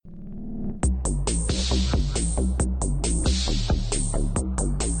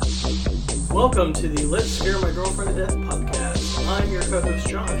Welcome to the Let's Scare My Girlfriend to Death podcast. I'm your co-host,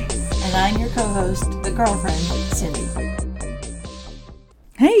 Josh. And I'm your co-host, the girlfriend, Cindy.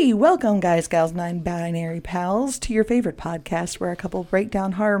 Hey, welcome guys, gals, non-binary pals to your favorite podcast where a couple break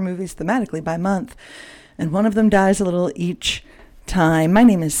down horror movies thematically by month. And one of them dies a little each time. My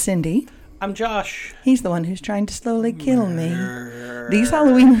name is Cindy. I'm Josh. He's the one who's trying to slowly kill me. These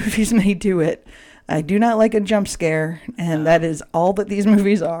Halloween movies may do it. I do not like a jump scare, and that is all that these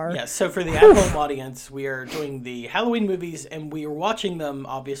movies are. Yeah, so for the at-home audience, we are doing the Halloween movies, and we are watching them,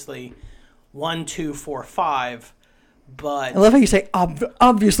 obviously, 1, 2, 4, 5, but... I love how you say,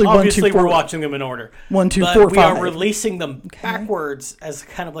 obviously 1, 2, 4. We're watching them in order. 1, 2, but 4, 5. we are releasing them backwards as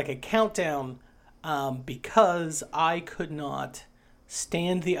kind of like a countdown, because I could not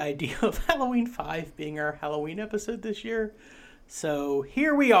stand the idea of Halloween 5 being our Halloween episode this year. So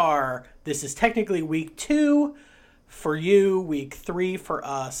here we are. This is technically week 2 for you, week 3 for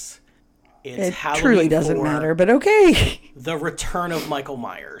us. It truly doesn't matter, but okay. The Return of Michael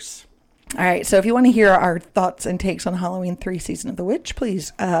Myers. All right, so if you want to hear our thoughts and takes on Halloween 3 Season of the Witch,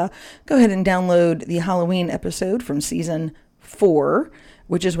 please go ahead and download the Halloween episode from Season 4,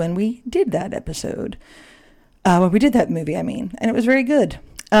 which is when we did that episode. When we did that movie, and it was very good.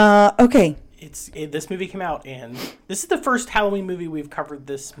 Okay. This movie came out, and this is the first Halloween movie we've covered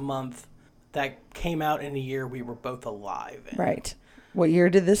this month that came out in a year we were both alive in. Right. What year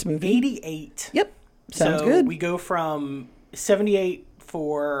did this movie? 88. Yep. Sounds good. We go from 78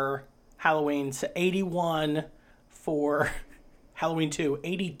 for Halloween to 81 for Halloween 2,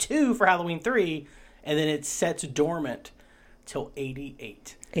 82 for Halloween 3, and then it sets dormant till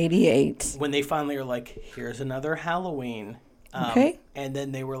 88. 88. When they finally are like, here's another Halloween. Okay. And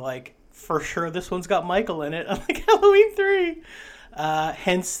then they were like, for sure this one's got Michael in it. I'm like, Halloween 3.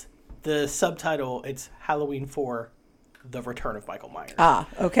 Hence the subtitle, it's Halloween 4, The Return of Michael Myers. Ah,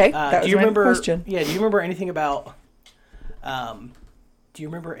 okay. That was my question. Yeah, do you remember anything about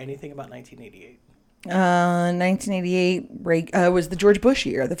 1988? 1988 was the George Bush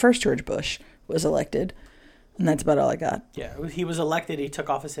year. The first George Bush was elected. And that's about all I got. Yeah, he was elected. He took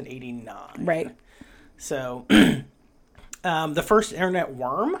office in 89. Right. So, the first internet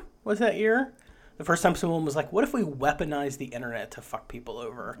worm was that year. The first time someone was like, what if we weaponize the internet to fuck people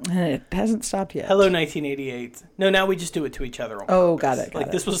over? And it hasn't stopped yet. Hello, 1988. No, now we just do it to each other on purpose. Got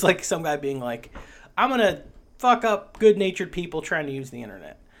it. This was like some guy being like, I'm going to fuck up good-natured people trying to use the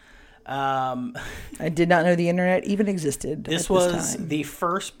internet. I did not know the internet even existed. This was the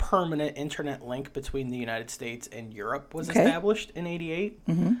first permanent internet link between the United States and Europe was established in 88.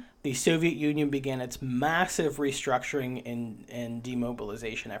 Mm-hmm. The Soviet Union began its massive restructuring and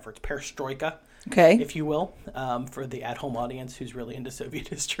demobilization efforts, perestroika, if you will, for the at-home audience who's really into Soviet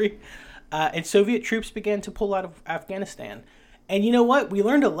history. And Soviet troops began to pull out of Afghanistan. And you know what? We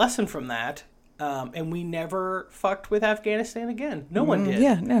learned a lesson from that, and we never fucked with Afghanistan again. No one did.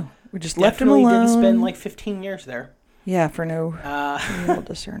 Yeah, no. We just left them alone. alone. Didn't spend like 15 years there. Yeah, for no real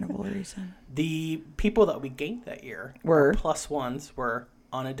discernible reason. The people that we gained that year were plus ones were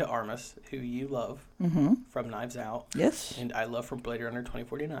Ana de Armas, who you love from Knives Out. Yes. And I love from Blade Runner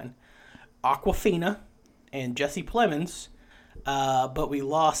 2049. Awkwafina and Jesse Plemons. But we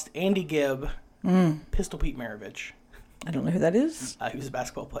lost Andy Gibb, Pistol Pete Maravich. I don't know who that is. He was a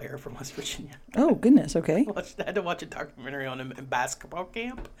basketball player from West Virginia. Oh, goodness. Okay. I had to watch a documentary on him in basketball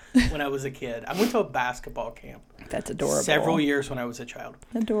camp when I was a kid. I went to a basketball camp. That's adorable. Several years when I was a child.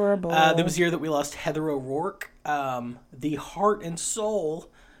 Adorable. There was the year that we lost Heather O'Rourke, the heart and soul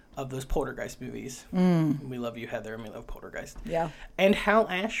of those Poltergeist movies. We love you, Heather, and we love Poltergeist. Yeah. And Hal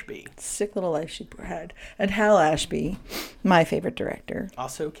Ashby. Sick little life she had. And Hal Ashby, my favorite director.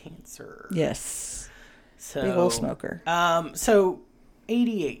 Also cancer. Yes. So, big old smoker. So,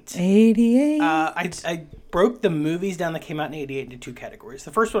 88. 88. I broke the movies down that came out in 88 into 2 categories.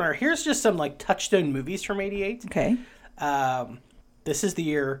 The first one are, here's just some like touchstone movies from 88. Okay. This is the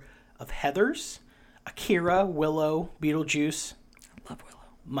year of Heathers, Akira, Willow, Beetlejuice. I love Willow.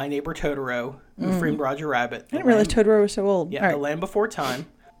 My Neighbor Totoro, Who Framed Roger Rabbit. I didn't realize Totoro was so old. Yeah, The Land Before Time,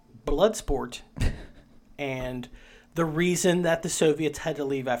 Bloodsport, and the reason that the Soviets had to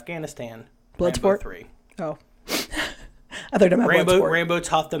leave Afghanistan. Bloodsport? Rambo 3. Oh. I thought about Bloodsport. Rambo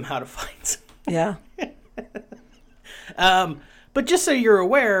taught them how to fight. Yeah. But just so you're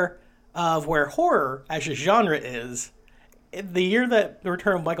aware of where horror as a genre is, the year that The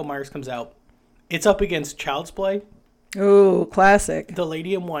Return of Michael Myers comes out, it's up against Child's Play. Oh, classic. The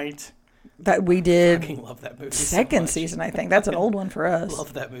Lady in White. That we did. I fucking love that movie second season, I think. That's an old one for us.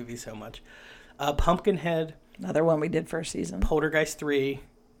 Love that movie so much. Pumpkinhead. Another one we did first season. Poltergeist 3.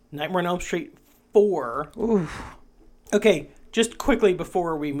 Nightmare on Elm Street 4. Oof. Okay, just quickly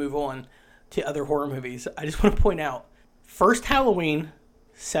before we move on, to other horror movies, I just want to point out, first Halloween,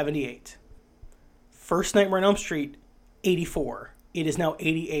 78. First Nightmare on Elm Street, 84. It is now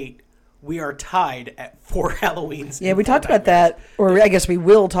 88. We are tied at 4 Halloweens. Yeah, we talked about that, or I guess we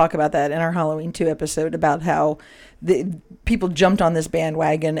will talk about that in our Halloween 2 episode, about how the people jumped on this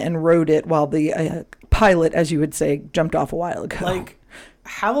bandwagon and rode it while the pilot, as you would say, jumped off a while ago. Like,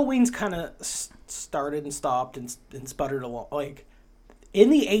 Halloween's kind of started and stopped and sputtered along. Like,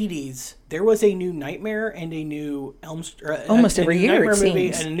 in the 80s, there was a new Nightmare and a new almost every year, it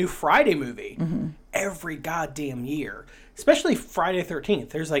movie seems. And a new Friday movie every goddamn year. Especially Friday the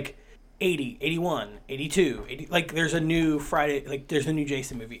 13th. There's like 80, 81, 82, 80, like there's a new Friday, like there's a new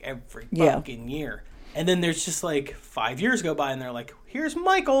Jason movie every fucking year. And then there's just like 5 years go by and they're like, here's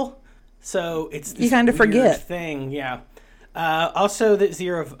Michael. So it's this you kind of forget thing. Yeah. Also this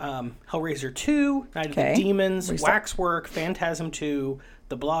year of Hellraiser 2, Night of the Demons, Waxwork, Phantasm 2,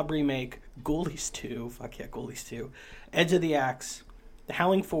 The Blob remake, Ghoulies 2, fuck yeah, Ghoulies 2, Edge of the Axe, The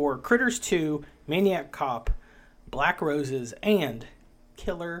Howling 4, Critters 2, Maniac Cop, Black Roses, and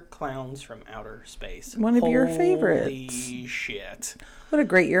Killer Clowns from Outer Space. One of your favorites. Holy shit. What a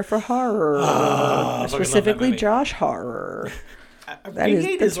great year for horror. Specifically Josh horror.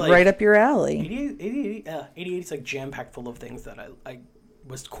 That's like, right up your alley. 88 is like jam-packed full of things that I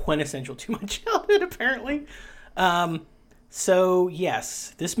was quintessential to my childhood, apparently. So,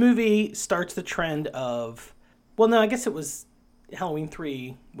 yes, this movie starts the trend of... Well, no, I guess it was Halloween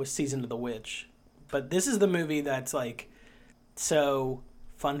 3 was Season of the Witch. But this is the movie that's like... So,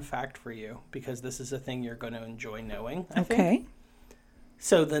 fun fact for you, because this is a thing you're going to enjoy knowing, I think.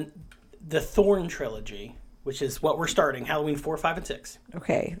 So, the Thorn trilogy, which is what we're starting, Halloween 4, 5, and 6.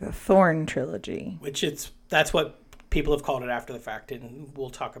 Okay, the Thorn trilogy. That's what people have called it after the fact, and we'll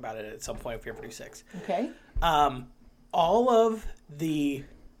talk about it at some point if we ever do 6. Okay. All of the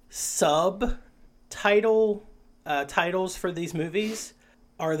subtitle titles for these movies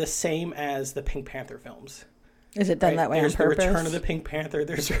are the same as the Pink Panther films. Is it done that way on purpose? There's the Return of the Pink Panther,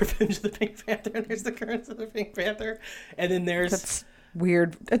 there's Revenge of the Pink Panther, and there's the Curse of the Pink Panther, and then there's... That's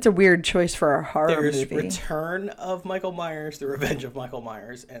weird. That's a weird choice for a horror movie. There's Return of Michael Myers, The Revenge of Michael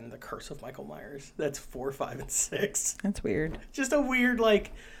Myers, and The Curse of Michael Myers. That's 4, 5, and 6. That's weird. Just a weird,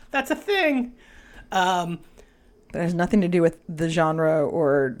 like, that's a thing. That has nothing to do with the genre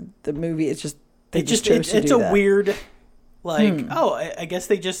or the movie. It's just they chose to do that. It's a weird, like, I guess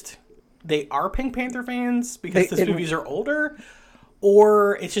they are Pink Panther fans because these movies are older,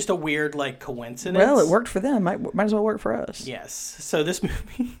 or it's just a weird, like, coincidence. Well, it worked for them. Might as well work for us. Yes. So this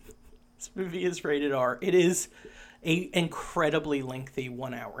movie is rated R. It is a incredibly lengthy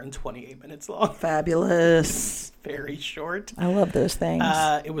 1 hour and 28 minutes long. Fabulous. Very short. I love those things.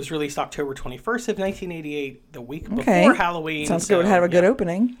 It was released October 21st of 1988, the week before Halloween. Sounds good. It had a good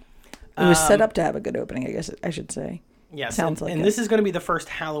opening. It was set up to have a good opening, I guess I should say. Yes. Sounds like and this is going to be the first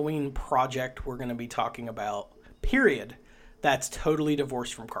Halloween project we're going to be talking about, period, that's totally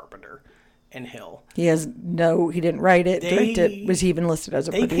divorced from Carpenter and Hill. He didn't write it, direct it. Was he even listed as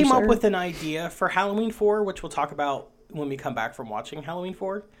a producer? They came up with an idea for Halloween 4, which we'll talk about when we come back from watching Halloween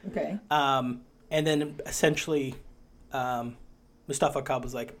 4. Okay. And then essentially, Mustafa Cobb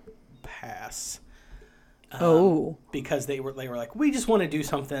was like, pass. Because they were like, we just want to do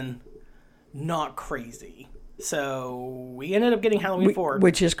something not crazy. So we ended up getting Halloween 4.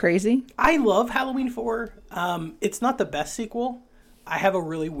 Which is crazy. I love Halloween 4. It's not the best sequel. I have a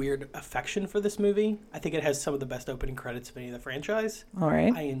really weird affection for this movie. I think it has some of the best opening credits of any of the franchise. All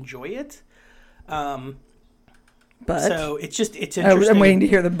right. I enjoy it. But so it's interesting. I'm waiting to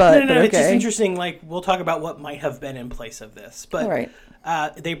hear the but. No, it's just interesting. Like, we'll talk about what might have been in place of this. But all right.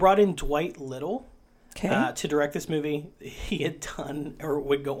 They brought in Dwight Little to direct this movie. He had done, or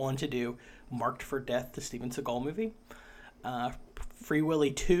would go on to do, Marked for Death, the Steven Seagal movie. Free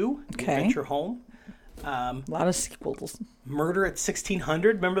Willy 2, Adventure Home. A lot of sequels. Murder at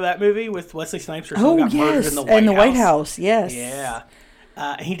 1600. Remember that movie with Wesley Snipes? Or someone got murdered in the White House? In the White House, yes. Yeah.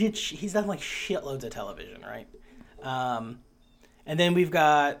 He's done like shitloads of television, right? And then we've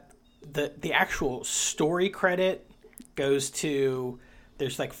got the actual story credit goes to,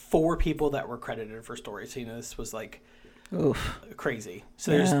 there's like 4 people that were credited for stories. So, this was like crazy.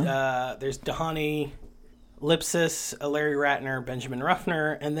 So there's Dahani Lipsis, Larry Ratner, Benjamin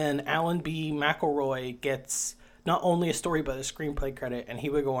Ruffner, and then Alan B. McElroy gets not only a story but a screenplay credit, and he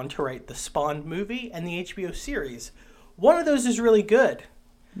would go on to write the Spawn movie and the HBO series. One of those is really good.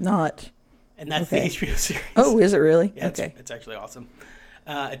 And that's the HBO series. Oh, is it really? Yeah, it's actually awesome.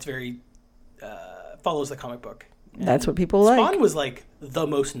 It's very follows the comic book. And that's what people like. Spawn was like the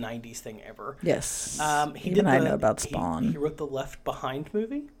most 90s thing ever. Yes. I know about Spawn. He wrote the Left Behind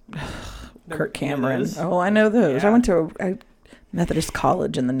movie. Kirk Cameron. Oh, I know those. Yeah. I went to a Methodist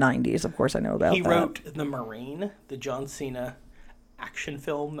college in the 90s. Of course, I know about that. He wrote The Marine, the John Cena action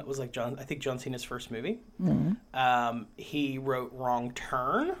film that was like John Cena's first movie. Mm-hmm. He wrote Wrong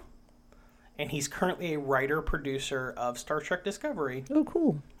Turn, and he's currently a writer-producer of Star Trek Discovery. Oh,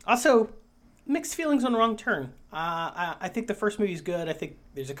 cool. Also, mixed feelings on Wrong Turn. I think the first movie's good. I think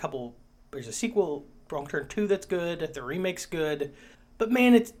there's a sequel, Wrong Turn 2, that's good. The remake's good. But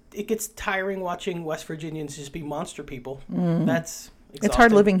man, it gets tiring watching West Virginians just be monster people. Mm-hmm. That's exhausting. It's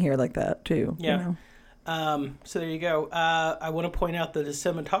hard living here like that, too. Yeah. You know? So there you go. I want to point out that the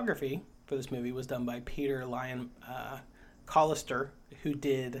cinematography for this movie was done by Peter Lyon Collister, who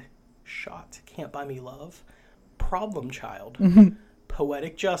did Can't Buy Me Love, Problem Child, mm-hmm.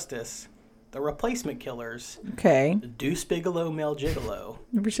 Poetic Justice, The Replacement Killers, Deuce Bigalow, Male Gigolo.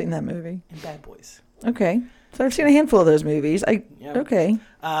 Never seen that movie. And Bad Boys. Okay. So I've seen a handful of those movies. Okay.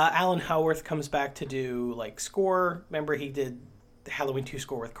 Alan Howarth comes back to do score. Remember, he did the Halloween 2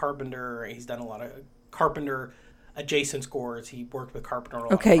 score with Carpenter. He's done a lot of Carpenter adjacent scores. He worked with Carpenter a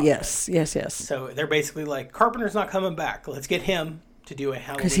lot. Okay, yes. So they're basically like, Carpenter's not coming back. Let's get him to do a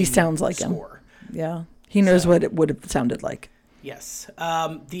Halloween because he sounds like score. Him. Yeah. He knows what it would have sounded like. Yes.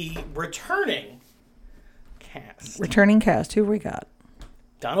 The returning cast. Who we got?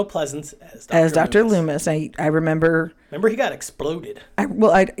 Donald Pleasance as Dr. Loomis. I remember. Remember, he got exploded.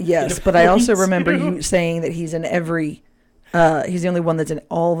 Yes, but I also remember you saying that he's in every. He's the only one that's in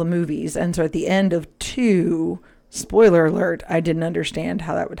all the movies, and so at the end of 2, spoiler alert, I didn't understand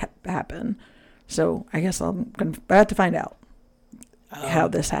how that would happen. So I guess I have to find out how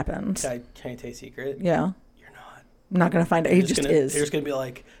this happens. Can I tell you a secret? Yeah. You're not. I'm not going to find out. He just is. They're just going to be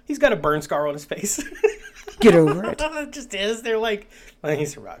like, he's got a burn scar on his face. Get over it. It just is. They're like, well, he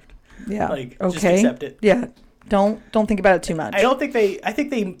survived. Yeah. Just accept it. Yeah. Don't think about it too much. I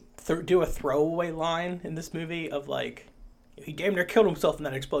think they do a throwaway line in this movie of he damn near killed himself in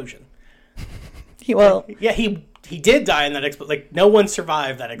that explosion. He did die in that explosion. No one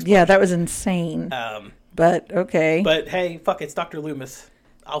survived that explosion. Yeah, that was insane. But okay. But hey, fuck, it's Dr. Loomis.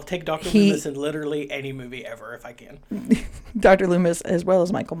 I'll take Dr. Loomis in literally any movie ever if I can. Dr. Loomis, as well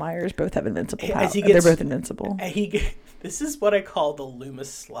as Michael Myers, both have invincible powers. They're both invincible. This is what I call the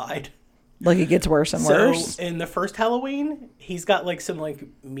Loomis slide. It gets worse and worse. So in the first Halloween, he's got some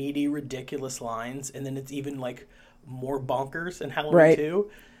meaty, ridiculous lines, and then it's even more bonkers in Halloween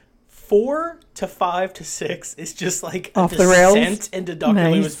 2. 4 to 5 to 6 is just a off the rails into Dr.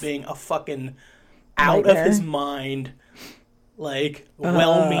 Loomis being a fucking out of his mind.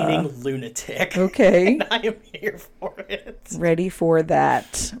 Well-meaning lunatic. Okay. And I am here for it. Ready for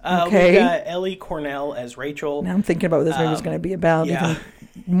that. Okay. We got Ellie Cornell as Rachel. Now I'm thinking about what this movie is going to be about even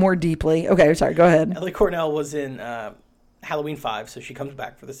more deeply. Okay, sorry, go ahead. Ellie Cornell was in Halloween 5, so she comes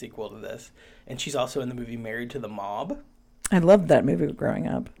back for the sequel to this. And she's also in the movie Married to the Mob. I loved that movie growing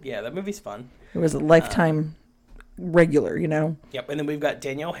up. Yeah, that movie's fun. It was a lifetime regular, Yep, and then we've got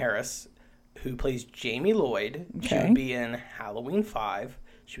Danielle Harris, who plays Jamie Lloyd. Okay. She would be in Halloween 5.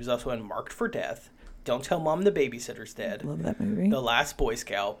 She was also in Marked for Death, Don't Tell Mom the Babysitter's Dead. Love that movie. The Last Boy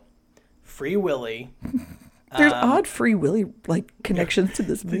Scout, Free Willy. There's odd Free Willy connections to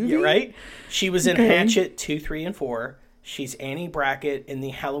this movie. Yeah, right? She was in Hatchet 2, 3, and 4. She's Annie Brackett in the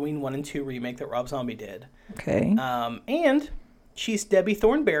Halloween 1 and 2 remake that Rob Zombie did. Okay. And she's Debbie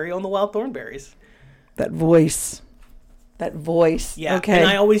Thornberry on The Wild Thornberrys. That voice. Yeah. Okay. And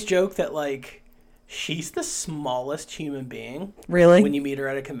I always joke that she's the smallest human being. Really? When you meet her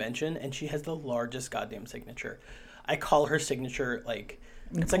at a convention, and she has the largest goddamn signature. I call her signature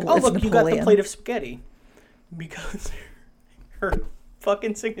it's oh look, you got the plate of spaghetti, because her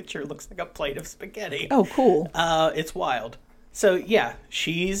fucking signature looks like a plate of spaghetti. Oh, cool. It's wild. So yeah,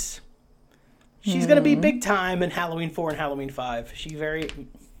 she's gonna be big time in Halloween 4 and Halloween 5. She's very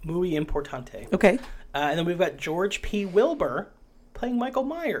muy importante. Okay. And then we've got George P. Wilbur playing Michael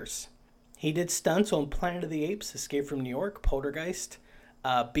Myers. He did stunts on Planet of the Apes, Escape from New York, Poltergeist,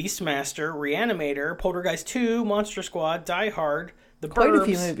 Beastmaster, Reanimator, Poltergeist 2, Monster Squad, Die Hard, The Burbs. Quite a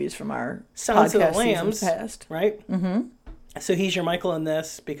few movies from our Silence of the podcast Lambs, past. right? Mm-hmm. So he's your Michael in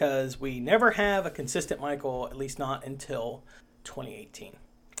this because we never have a consistent Michael, at least not until 2018.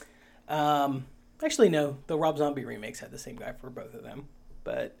 Actually, no. The Rob Zombie remakes had the same guy for both of them.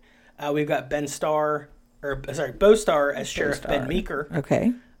 But we've got Bo Starr as Sheriff Ben Meeker.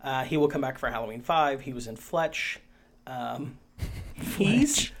 Okay. He will come back for Halloween 5. He was in Fletch.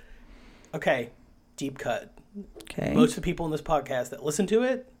 Fletch. Okay, deep cut. Okay. Most of the people in this podcast that listen to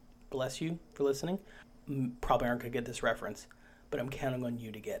it, bless you for listening, probably aren't going to get this reference, but I'm counting on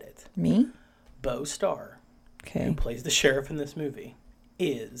you to get it. Me? Bo Starr, who plays the sheriff in this movie,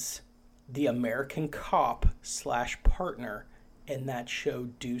 is the American cop / partner in that show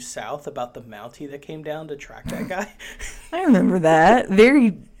Due South about the Mountie that came down to track that guy. I remember that.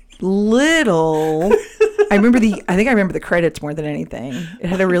 Very little. I think I remember the credits more than anything. It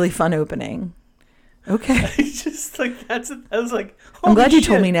had a really fun opening. Okay. It's just like, I was like, I'm glad you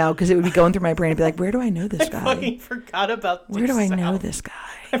told me now, because it would be going through my brain and be like, where do I know this guy? I fucking forgot about Where do I know this guy?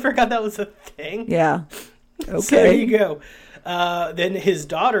 I forgot that was a thing. Yeah. Okay. So there you go. Then his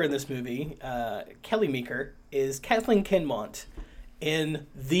daughter in this movie, Kelly Meeker, is Kathleen Kinmont in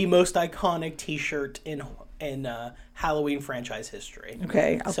the most iconic T-shirt in Halloween franchise history.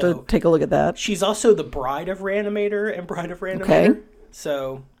 Okay, I'll have to take a look at that. She's also the bride of Reanimator and bride of Reanimator. Okay.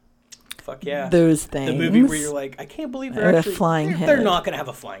 So, fuck yeah. Those things. The movie where you're like, I can't believe they're actually... They're not going to have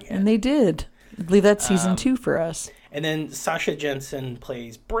a flying head. And they did. I believe that's season 2 for us. And then Sasha Jensen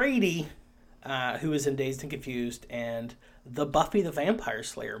plays Brady, who is in Dazed and Confused, and the Buffy the Vampire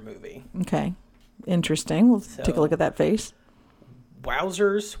Slayer movie. Okay. Interesting. We'll take a look at that face.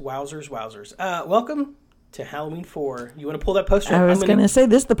 Wowzers. Welcome to Halloween 4. You want to pull that poster up? I was going to say,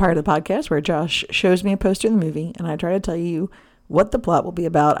 this is the part of the podcast where Josh shows me a poster of the movie, and I try to tell you what the plot will be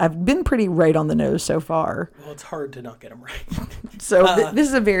about. I've been pretty right on the nose so far. Well, it's hard to not get them right. So this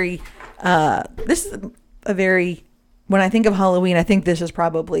is a very, when I think of Halloween, I think this is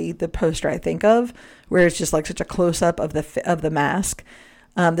probably the poster I think of, where it's just like such a close-up of the mask.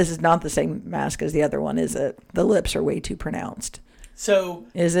 This is not the same mask as the other one, is it? The lips are way too pronounced. So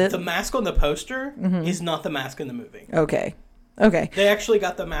is it? The mask on the poster is not the mask in the movie. Okay. They actually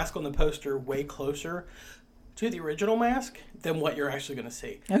got the mask on the poster way closer to the original mask than what you're actually going to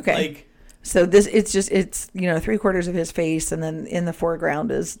see. Okay. So it's 3/4 of his face, and then in the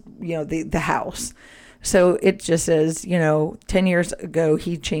foreground is, the house. So it just says, 10 years ago,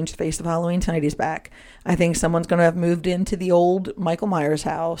 he changed the face of Halloween. Tonight he's back. I think someone's going to have moved into the old Michael Myers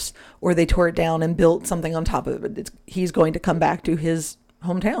house, or they tore it down and built something on top of it. He's going to come back to his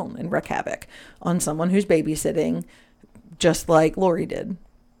hometown and wreak havoc on someone who's babysitting, just like Lori did.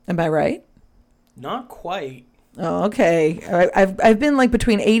 Am I right? Not quite. Oh, okay. I've been like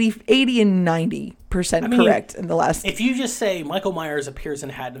between 80 and 90% correct in the last. If you just say Michael Myers appears in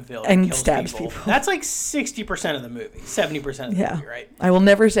Haddonfield and kills stabs people, that's like 60% of the movie, 70% of the movie, right? I will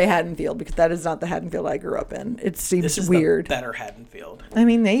never say Haddonfield, because that is not the Haddonfield I grew up in. It seems this is weird. The better Haddonfield. I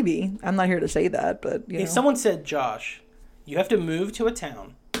mean, maybe. I'm not here to say that, but if someone said, Josh, you have to move to a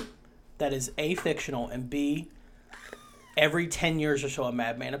town that is A, fictional, and B, every 10 years or so a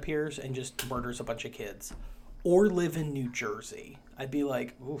madman appears and just murders a bunch of kids, or live in New Jersey, I'd be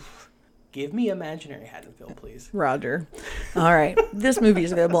like, oof, give me imaginary Haddonfield, please. Roger. All right. This movie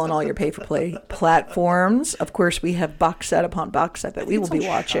is available on all your pay-for-play platforms. Of course, we have box set upon box set that we will be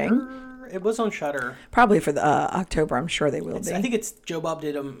watching. Shudder. It was on Shudder. Probably for the October, I'm sure they will be. I think it's Joe Bob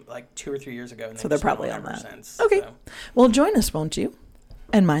did them like 2 or 3 years ago. And so they're probably on that. Since, okay. So. Well, join us, won't you?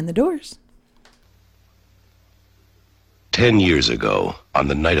 And mind the doors. 10 years ago, on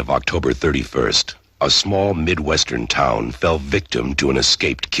the night of October 31st, a small Midwestern town fell victim to an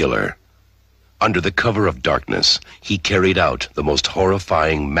escaped killer. Under the cover of darkness, he carried out the most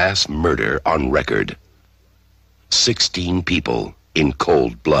horrifying mass murder on record. 16 people in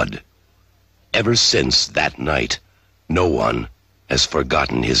cold blood. Ever since that night, no one has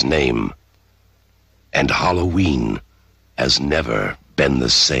forgotten his name. And Halloween has never been the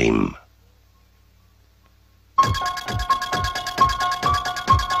same.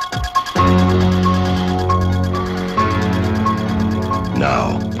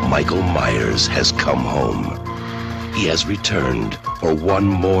 Now, Michael Myers has come home. He has returned for one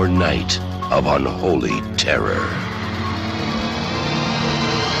more night of unholy terror.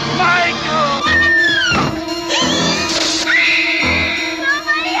 Michael!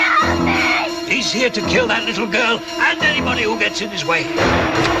 Somebody help me! He's here to kill that little girl and anybody who gets in his way.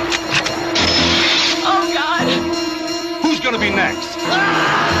 Oh, God! Who's gonna be next?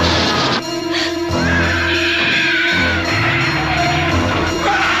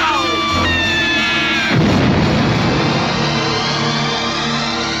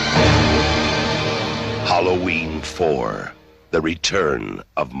 Halloween 4, the return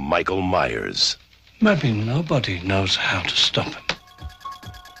of Michael Myers. Maybe nobody knows how to stop him.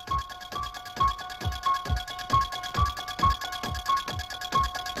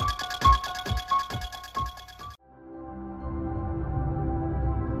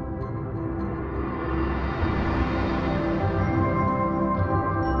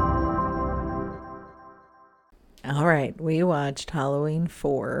 All right, we watched Halloween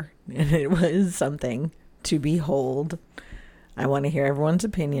 4, and it was something to behold. I want to hear everyone's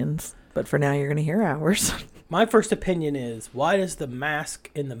opinions, but for now you're going to hear ours. My first opinion is, why does the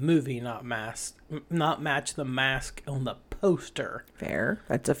mask in the movie not match the mask on the poster? Fair.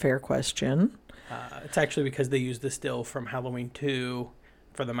 That's a fair question. It's actually because they used the still from Halloween 2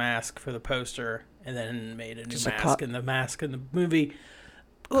 for the mask for the poster, and then made a new mask and the mask in the movie.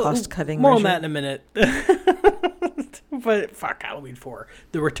 Cost-cutting More measure. on that in a minute. But fuck Halloween 4.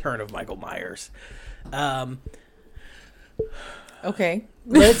 The return of Michael Myers. Okay.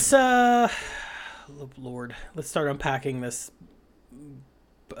 Let's Lord, let's start unpacking this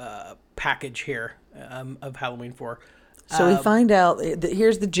package here of Halloween 4. So we find out that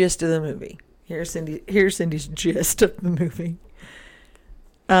here's the gist of the movie. Here's Cindy's gist of the movie.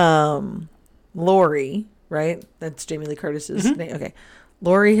 Lori, right? That's Jamie Lee Curtis's name. Okay.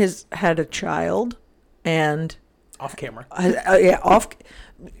 Lori has had a child, and off camera.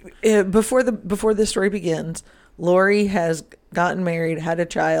 Before the story begins, Lori has gotten married, had a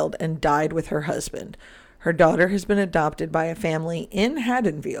child, and died with her husband. Her daughter has been adopted by a family in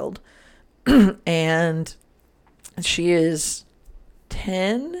Haddonfield, and she is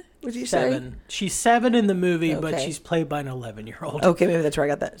 10. Would you say? She's 7 in the movie, but she's played by an 11-year-old. Okay, maybe that's where I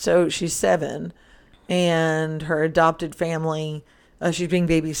got that. So she's 7, and her adopted family. She's being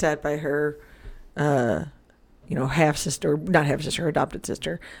babysat by her, half-sister, not half-sister, her adopted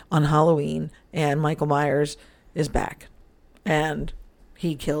sister, on Halloween, and Michael Myers is back. And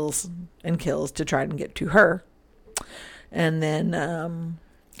he kills to try and get to her. And then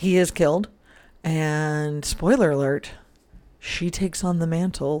he is killed, and spoiler alert, she takes on the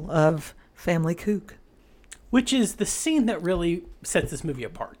mantle of family kook. Which is the scene that really sets this movie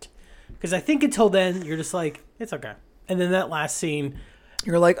apart. Because I think until then, you're just like, it's okay. And then that last scene,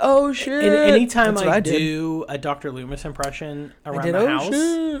 you're like, oh shit. And anytime I do a Dr. Loomis impression around the house,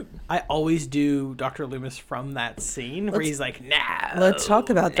 shit. I always do Dr. Loomis from that scene where he's like, no. Let's talk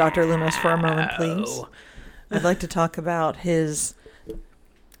about Dr. Loomis for a moment, please. I'd like to talk about his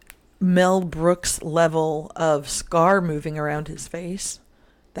Mel Brooks level of scar moving around his face.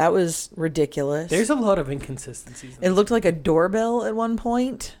 That was ridiculous. There's a lot of inconsistencies. It looked like a doorbell at one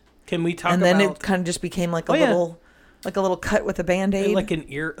point. Can we talk about... And then it kind of just became like a little cut with a Band-Aid. Like an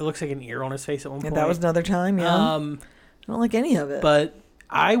ear. It looks like an ear on his face at one point. That was another time, yeah. I don't like any of it. But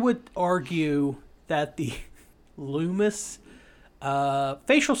I would argue that the Loomis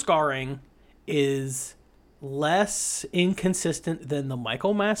facial scarring is less inconsistent than the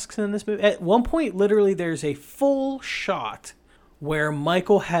Michael masks in this movie. At one point, literally, there's a full shot where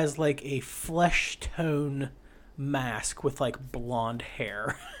Michael has like a flesh tone mask with like blonde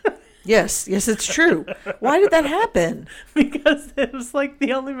hair. Yes, it's true. Why did that happen? Because it was like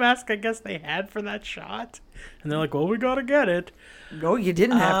the only mask I guess they had for that shot. And they're like, well, we gotta get it. No, you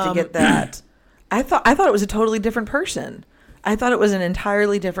didn't have to get that. I thought it was a totally different person. I thought it was an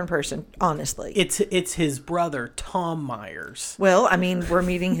entirely different person, honestly. It's his brother, Tom Myers. Well, I mean, we're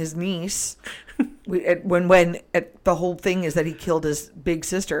meeting his niece. The whole thing is that he killed his big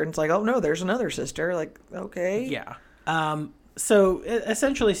sister, and it's like, oh no, there's another sister. Like, okay. Yeah. So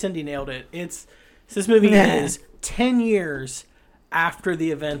essentially, Cindy nailed it. This movie is 10 years after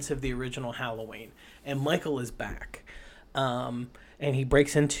the events of the original Halloween, and Michael is back, and he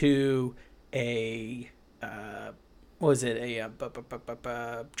breaks into a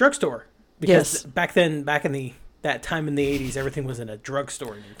drugstore, because back in that time in the 80s, everything was in a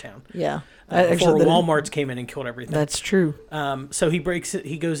drugstore in your town. Yeah. Before Walmart's came in and killed everything. That's true. So he breaks it.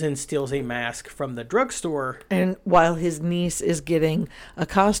 He goes in, steals a mask from the drugstore. And while his niece is getting a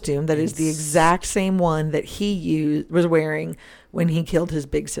costume that is the exact same one that he was wearing when he killed his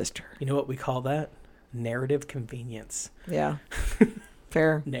big sister. You know what we call that? Narrative convenience. Yeah.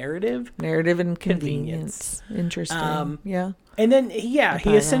 Fair. Narrative and convenience. Interesting. Yeah. And then, he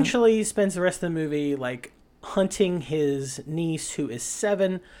essentially spends the rest of the movie like hunting his niece, who is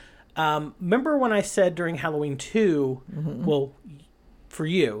 7. Remember when I said during Halloween 2, well, for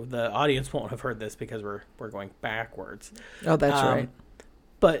you, the audience won't have heard this because we're going backwards. Oh, that's right.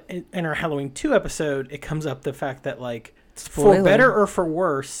 But in our Halloween 2 episode, it comes up the fact that, like, Spoiler. For better or for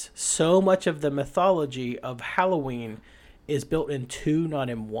worse, so much of the mythology of Halloween is built in 2, not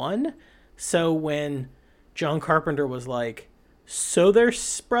in 1. So when John Carpenter was like, so they're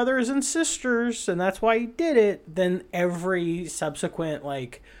brothers and sisters, and that's why he did it, then every subsequent,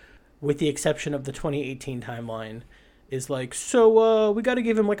 like, with the exception of the 2018 timeline, is like, so we got to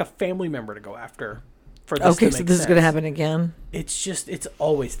give him like a family member to go after for this. Okay, so this is going to happen again. It's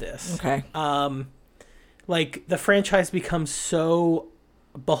always this. Okay. Like, the franchise becomes so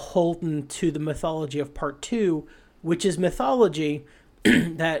beholden to the mythology of part 2, which is mythology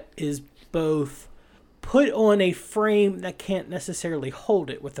that is both put on a frame that can't necessarily hold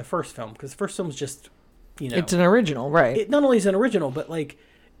it with the first film, because the first film is just, It's an original, right? It not only is an original, but like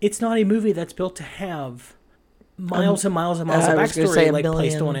it's not a movie that's built to have miles and miles and miles of backstory like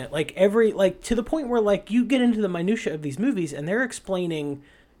placed on it. Like to the point where like you get into the minutia of these movies and they're explaining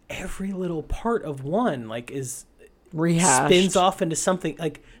every little part of one, like is rehashed, spins off into something.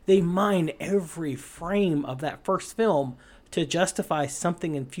 Like they mine every frame of that first film to justify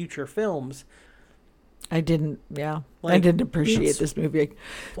something in future films. I didn't appreciate this movie.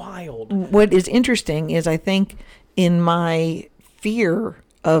 Wild. What is interesting is I think in my fear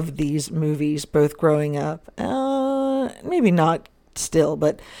of these movies, both growing up, maybe not still,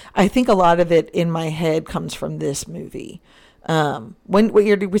 but I think a lot of it in my head comes from this movie. What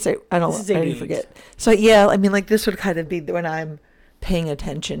year did we say? I already forget. So yeah, I mean, like this would kind of be when I'm paying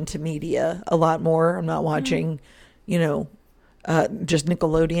attention to media a lot more. I'm not watching, just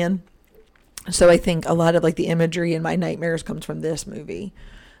Nickelodeon. So I think a lot of like the imagery in my nightmares comes from this movie,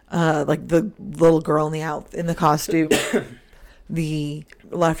 like the little girl in the costume, a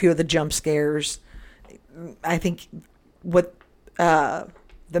few of the jump scares. I think what the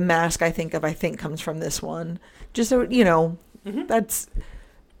mask I think comes from this one. Just so that's.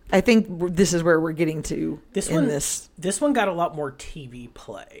 I think this is where we're getting to. This one got a lot more TV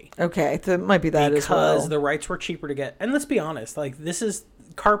play. Okay, so it might be that as well. Because the rights were cheaper to get. And let's be honest, like this is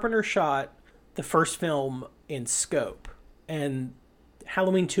Carpenter shot the first film in scope, and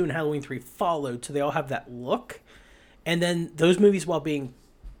Halloween 2 and Halloween 3 followed, so they all have that look. And then those movies, while being,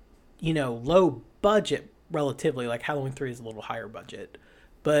 low budget relatively, like Halloween 3 is a little higher budget,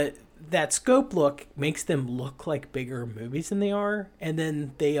 but that scope look makes them look like bigger movies than they are. And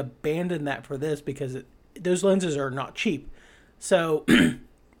then they abandoned that for this because those lenses are not cheap. So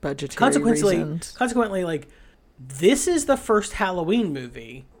budgetary reasons. Consequently, like this is the first Halloween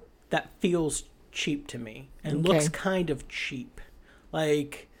movie that feels cheap to me and looks kind of cheap.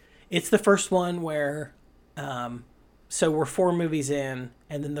 Like it's the first one where, so we're 4 movies in,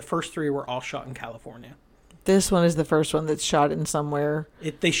 and then the first 3 were all shot in California. This one is the first one that's shot in somewhere.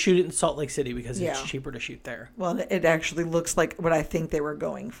 They shoot it in Salt Lake City because it's cheaper to shoot there. Well, it actually looks like what I think they were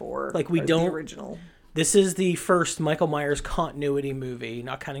going for. Like the original. This is the first Michael Myers continuity movie,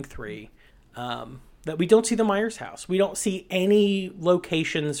 not counting 3, that we don't see the Myers house. We don't see any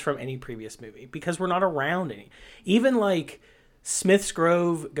locations from any previous movie because we're not around any. Even like Smith's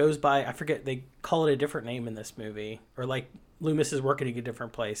Grove goes by, I forget, they call it a different name in this movie. Or like Loomis is working at a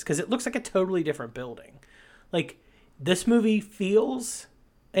different place because it looks like a totally different building. Like this movie feels,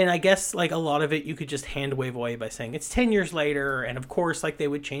 and I guess like a lot of it you could just hand wave away by saying it's 10 years later. And of course, like they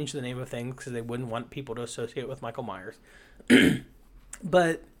would change the name of things because they wouldn't want people to associate with Michael Myers.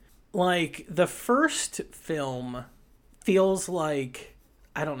 But like the first film feels like,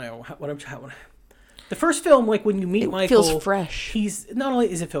 I don't know the first film, like when you meet Michael, feels fresh. He's not only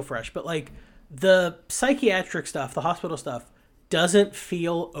does it feel fresh, but like the psychiatric stuff, the hospital stuff doesn't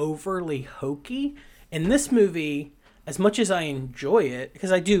feel overly hokey. In this movie, as much as I enjoy it,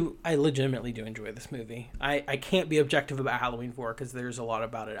 because I legitimately do enjoy this movie. I can't be objective about Halloween 4 because there's a lot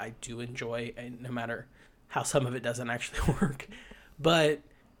about it I do enjoy, and no matter how some of it doesn't actually work. But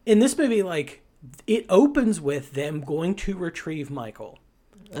in this movie, like, it opens with them going to retrieve Michael.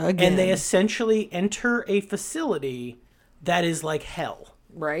 Again. And they essentially enter a facility that is like hell.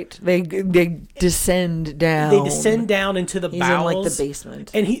 Right. They descend down. They descend down into the bowels. In like the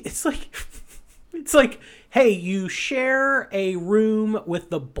basement. And it's like, hey, you share a room with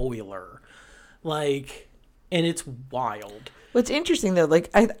the boiler. Like, and it's wild. What's interesting though, like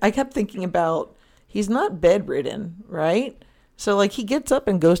I kept thinking about, he's not bedridden, right? So like he gets up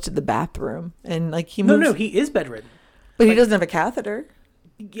and goes to the bathroom and like he moves. No, he is bedridden. But he doesn't have a catheter.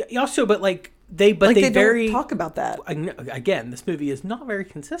 Yeah, also, but like they don't talk about that. Again, this movie is not very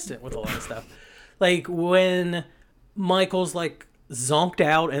consistent with a lot of stuff. Like when Michael's like zonked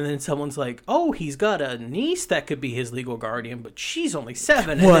out and then someone's like, oh, he's got a niece that could be his legal guardian, but she's only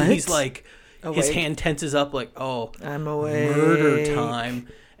 7. And then he's like, his hand tenses up like, oh, I'm awake. Murder time.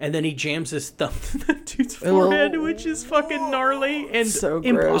 And then he jams his thumb to the dude's forehead, which is fucking gnarly and so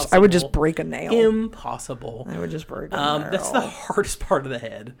gross. Impossible. I would just break a nail. Impossible. I would just break a nail. That's the hardest part of the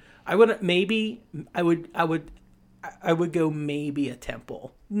head. I would go maybe a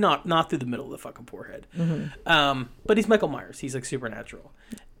temple, not through the middle of the fucking forehead. Mm-hmm. But he's Michael Myers. He's like supernatural,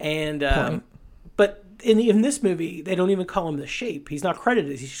 and but in this movie they don't even call him the Shape. He's not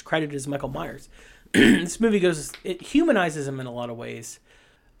credited. He's just credited as Michael Myers. This movie it humanizes him in a lot of ways.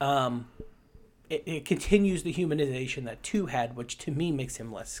 It continues the humanization that 2 had, which to me makes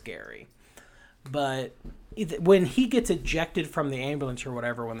him less scary. But when he gets ejected from the ambulance or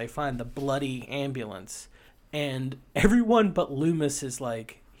whatever, when they find the bloody ambulance, and everyone but Loomis is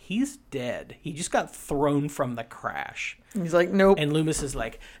like, he's dead. He just got thrown from the crash. He's like, nope. And Loomis is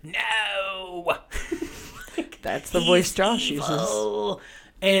like, no. That's the voice Josh evil. Uses.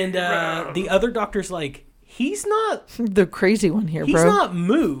 And the other doctor's like, he's not the crazy one here, bro. He's not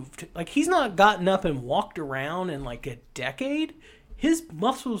moved. Like, he's not gotten up and walked around in like a decade. His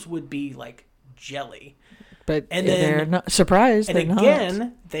muscles would be like jelly. But they're not surprised. And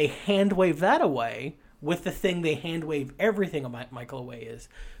again, they hand wave that away with the thing they hand wave everything about Michael away is.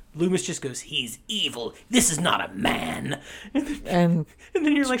 Loomis just goes, he's evil. This is not a man. And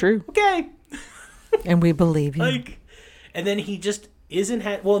then you're like, true. Okay. And we believe you. Like, and then he just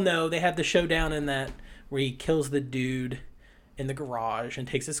isn't. Well, no, they have the showdown in that where he kills the dude in the garage and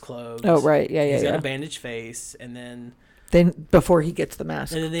takes his clothes. Oh, right. Yeah, yeah, He's got a bandaged face, and then before he gets the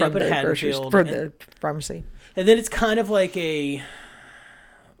mask and then they from the Haddonfield for the pharmacy. And then it's kind of like we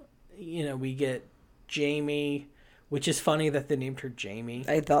get Jamie, which is funny that they named her Jamie.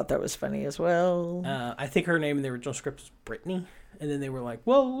 I thought that was funny as well. I think her name in the original script was Brittany. And then they were like,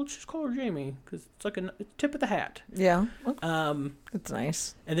 well, let's just call her Jamie because it's like a tip of the hat. Yeah. It's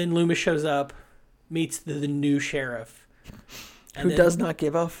nice. And then Loomis shows up, meets the new sheriff. Who does not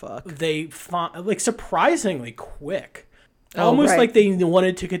give a fuck. They find, like, surprisingly quick. Almost like they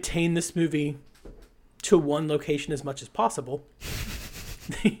wanted to contain this movie to one location as much as possible.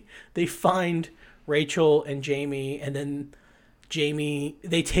 They find Rachel and Jamie, and then Jamie,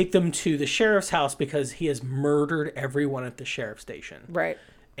 they take them to the sheriff's house because he has murdered everyone at the sheriff's station. Right.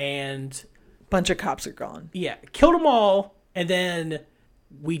 And bunch of cops are gone. Yeah, killed them all. And then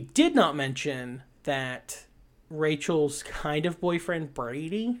we did not mention that Rachel's kind of boyfriend,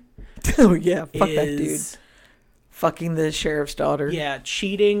 Brady. Oh, yeah. Fuck that dude. Fucking the sheriff's daughter. Yeah,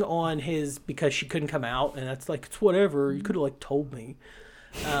 cheating on his because she couldn't come out. And that's like, it's whatever. You could have, like, told me.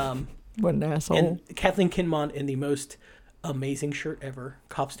 What an asshole. And Kathleen Kinmont in the most amazing shirt ever.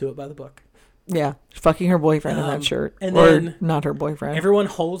 Cops do it by the book. Yeah, fucking her boyfriend in that shirt. And or then not her boyfriend. Everyone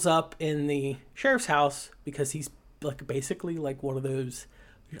holds up in the sheriff's house because he's like basically like one of those,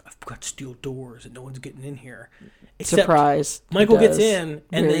 I've got steel doors and no one's getting in here. Except surprise. Michael gets in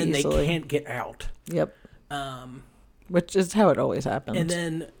and then easily. They can't get out. Yep. Which is how it always happens. And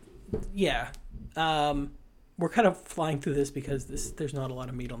then, yeah. We're kind of flying through this because there's not a lot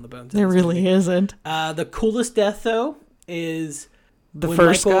of meat on the bones. There really isn't. The coolest death, though, is the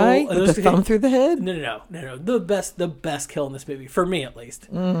first guy with the thumb through the head? No. The best kill in this movie, for me at least,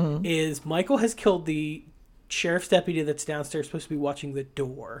 is Michael has killed the sheriff's deputy that's downstairs supposed to be watching the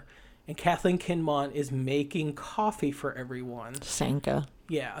door. And Kathleen Kinmont is making coffee for everyone. Sanka.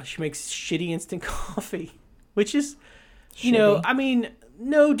 Yeah, she makes shitty instant coffee, which is, you know, I mean,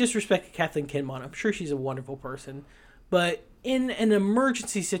 no disrespect to Kathleen Kinmont. I'm sure she's a wonderful person. But in an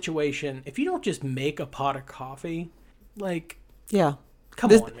emergency situation, if you don't just make a pot of coffee, like... Yeah.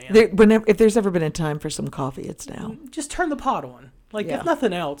 Come on, man. If there's ever been a time for some coffee, it's now. Just turn the pot on. Like, if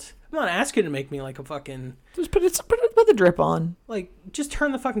nothing else. I'm not asking you to make me like a fucking... Just put the drip on. Like, just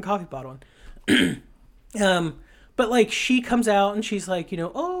turn the fucking coffee pot on. But, like, she comes out and she's like,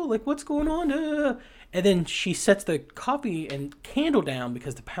 oh, like, what's going on? And then she sets the coffee and candle down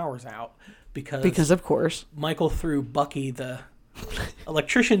because the power's out. Because of course. Michael threw Bucky, the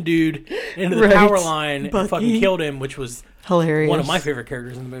electrician dude, into the power line and fucking killed him, which was hilarious. One of my favorite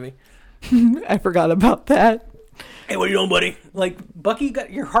characters in the movie. I forgot about that. Hey, what are you doing, buddy? Like, Bucky,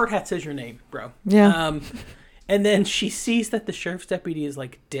 your hard hat says your name, bro. Yeah. And then she sees that the sheriff's deputy is,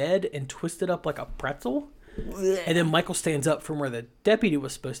 like, dead and twisted up like a pretzel. And then Michael stands up from where the deputy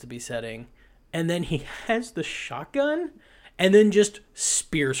was supposed to be sitting. And then he has the shotgun and then just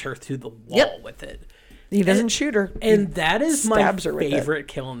spears her through the wall with it. He doesn't shoot her. And that is my favorite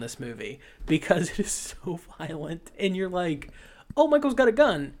kill in this movie because it is so violent. And you're like, oh, Michael's got a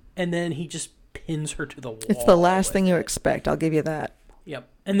gun. And then he just pins her to the wall. It's the last thing you expect. I'll give you that. Yep.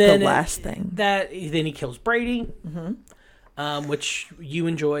 And then the last thing. Then he kills Brady, which you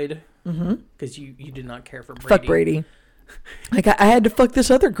enjoyed because you did not care for Brady. Fuck Brady. Like, I had to fuck this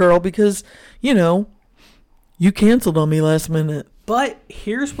other girl because, you canceled on me last minute. But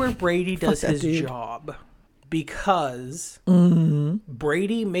here's where Brady does his job. Because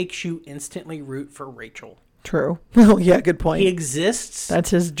Brady makes you instantly root for Rachel. True. Oh, yeah, good point. He exists. That's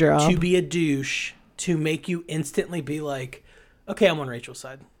his job. To be a douche, to make you instantly be like, okay, I'm on Rachel's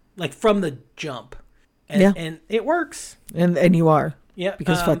side. Like, from the jump. And it works. And you are. Yeah.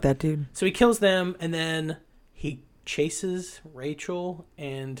 Because fuck that dude. So he kills them, and then he chases Rachel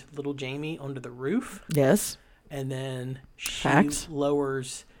and little Jamie onto the roof. Yes. And then she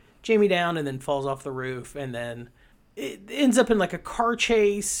lowers Jamie down and then falls off the roof. And then it ends up in like a car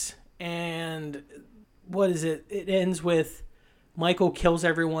chase. And what is it? It ends with Michael kills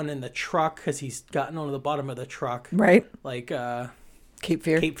everyone in the truck because he's gotten onto the bottom of the truck. Right. Like Cape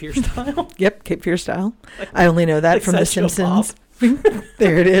Fear. Cape Fear style. Yep, Cape Fear style. I only know that from The Simpsons.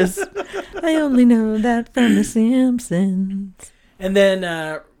 There it is. I only know that from The Simpsons. And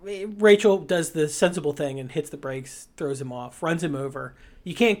then Rachel does the sensible thing and hits the brakes, throws him off, runs him over.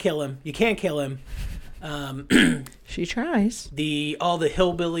 You can't kill him. You can't kill him. She tries. All the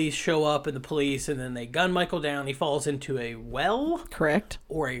hillbillies show up and the police, and then they gun Michael down. He falls into a well. Correct.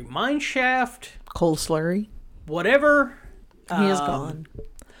 Or a mine shaft. Coal slurry. Whatever. He is gone.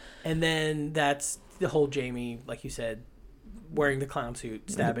 And then that's the whole Jamie, like you said, wearing the clown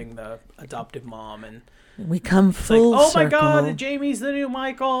suit, stabbing the adoptive mom, and we come full like, oh circle. my God, Jamie's the new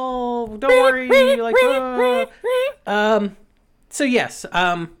Michael. Don't worry. So yes.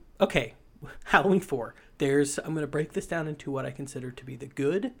 Okay. Halloween 4. I'm going to break this down into what I consider to be the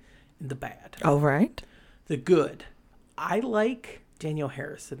good and the bad. All right. The good. I like Danielle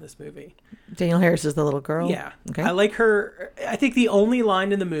Harris in this movie. Danielle Harris is the little girl? Yeah. Okay. I like her. I think the only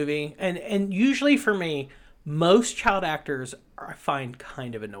line in the movie, and usually for me, most child actors I find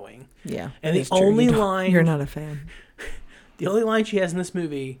kind of annoying. Yeah. And the only line... You're not a fan. The only line she has in this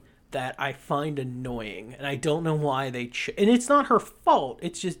movie that I find annoying, and I don't know why and it's not her fault,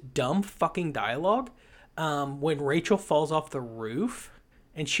 it's just dumb fucking dialogue. When Rachel falls off the roof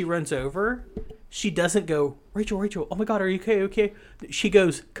and she runs over, she doesn't go, Rachel, oh my God, are you okay? She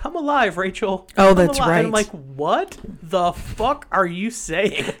goes, come alive, Rachel. Oh, that's right. And I'm like, what the fuck are you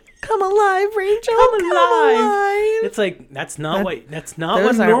saying? Come alive, Rachel. Come alive. It's like, that's not what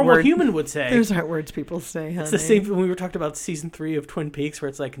a normal human would say. Those aren't words people say, honey. It's the same when we were talking about season 3 of Twin Peaks, where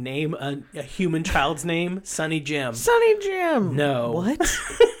it's like, name a human child's name, Sonny Jim. Sonny Jim. No. What?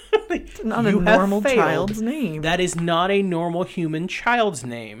 Not a normal child's name. That is not a normal human child's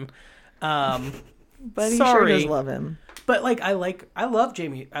name. But he sure does love him. But I love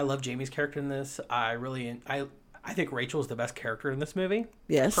Jamie. I love Jamie's character in this. I think Rachel is the best character in this movie.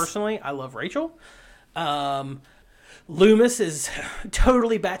 Yes. Personally, I love Rachel. Loomis is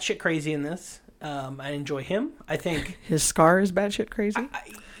totally batshit crazy in this. I enjoy him. I think his scar is batshit crazy.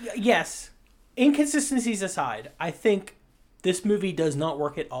 Yes. Inconsistencies aside, I think this movie does not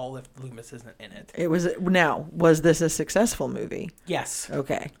work at all if Loomis isn't in it. Was this a successful movie? Yes.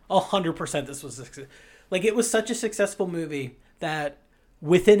 Okay. 100% this was it was such a successful movie that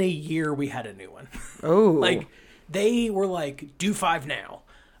within a year we had a new one. Oh. They were like, do 5 now.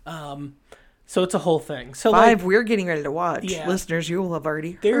 So it's a whole thing. So 5 we're getting ready to watch. Yeah. Listeners, you will have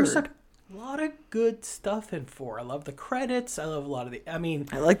already heard. There's a lot of good stuff in 4. I love the credits. I love a lot of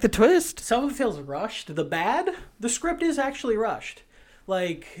I like the twist. Some of it feels rushed. The script is actually rushed.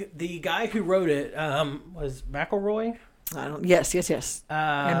 Like, the guy who wrote it was McElroy. Yes.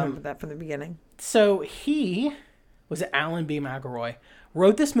 I remember that from the beginning. So he was Alan B. McElroy.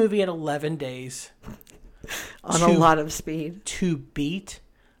 Wrote this movie in 11 days. On a lot of speed. To beat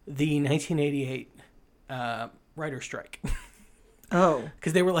the 1988 writer's strike. Oh.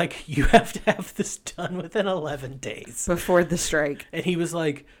 Because they were like, you have to have this done within 11 days. Before the strike. And he was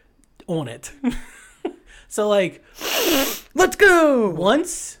like, on it. So let's go!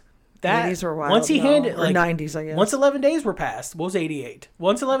 Once were wild, once he handed... or 90s, I guess. Once 11 days were passed. What was 88?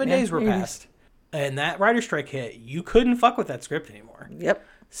 Once 11 days were 80s. passed. And that writer's strike hit. You couldn't fuck with that script anymore. Yep.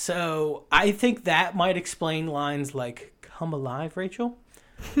 So I think that might explain lines like, come alive, Rachel.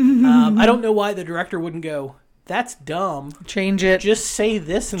 I don't know why the director wouldn't go, that's dumb. Change it. Just say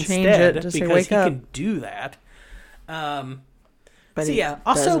this instead. Just because he up. can do that. But so yeah,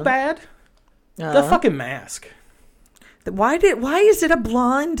 also doesn't. bad. The fucking mask. Why is it a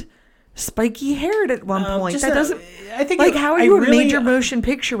blonde, spiky haired at one point? That doesn't... I think how are you a major motion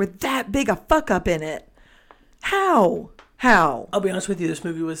picture with that big a fuck up in it? How? I'll be honest with you, this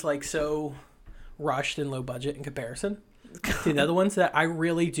movie was so rushed and low budget in comparison to the other ones that I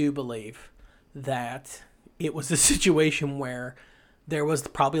really do believe that it was a situation where there was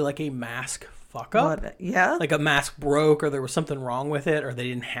probably a mask fuck up. What? Yeah? Like a mask broke or there was something wrong with it or they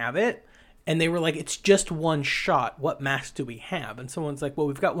didn't have it. And they were like, it's just one shot. What mask do we have? And someone's like, well,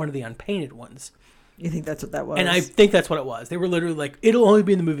 we've got one of the unpainted ones. You think that's what that was? And I think that's what it was. They were literally like, it'll only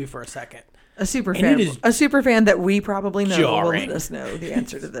be in the movie for a second. A super fan that we probably know jarring. will let us know the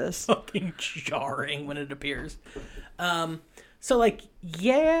answer to this. Fucking jarring when it appears. So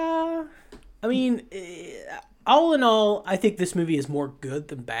yeah. I mean, all in all, I think this movie is more good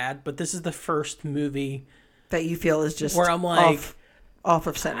than bad. But this is the first movie that you feel is just where I'm like off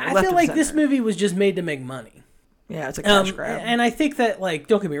of center. I feel like this movie was just made to make money. Yeah, it's a cash grab. And I think that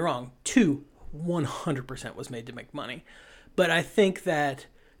don't get me wrong, 2 100% was made to make money. But I think that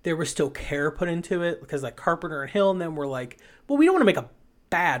there was still care put into it, because like Carpenter and Hill and them were like, well, we don't want to make a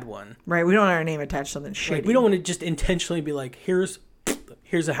bad one. Right. We don't want our name attached to something shitty. Like, we don't want to just intentionally be like, here's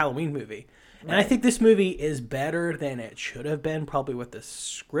a Halloween movie. And I think this movie is better than it should have been, probably with the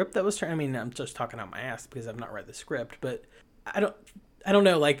script that was. I mean, I'm just talking out my ass because I've not read the script, but I don't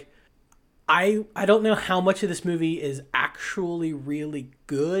know. Like, I don't know how much of this movie is actually really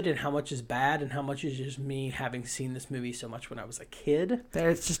good and how much is bad and how much is just me having seen this movie so much when I was a kid. That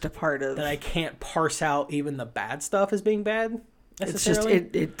it's just a part of... that I can't parse out even the bad stuff as being bad, necessarily. It's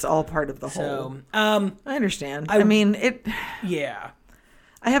just, it's all part of the whole. I understand. Yeah.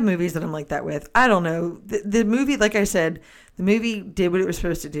 I have movies that I'm like that with. I don't know. The movie, like I said, the movie did what it was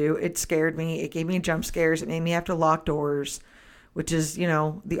supposed to do. It scared me. It gave me jump scares. It made me have to lock doors, which is,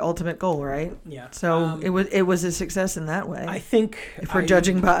 the ultimate goal, right? Yeah. So it was a success in that way. I think if we're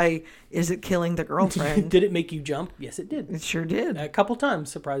judging by, is it killing the girlfriend? Did it make you jump? Yes, it did. It sure did. A couple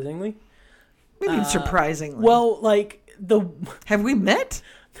times, surprisingly. What do you mean surprisingly? Well, like have we met?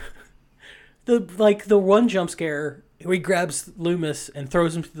 The one jump scare where he grabs Loomis and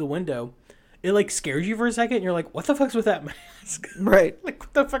throws him through the window, it like scares you for a second. You're like, what the fuck's with that mask? Right. Like,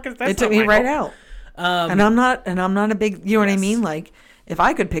 what the fuck is that? It took me right out. And I'm not a big, you know what I mean? Like, if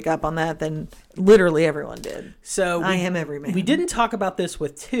I could pick up on that, then literally everyone did. So I am every man. We didn't talk about this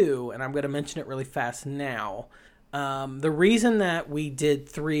with 2, and I'm going to mention it really fast now. The reason that we did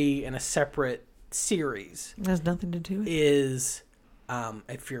 3 in a separate series has nothing to do with it. Is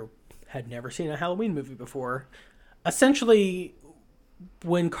if you had never seen a Halloween movie before, essentially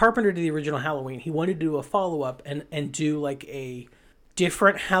when Carpenter did the original Halloween, he wanted to do a follow-up and do like a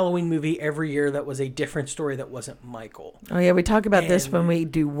different Halloween movie every year that was a different story that wasn't Michael. Oh yeah, we talk about this when we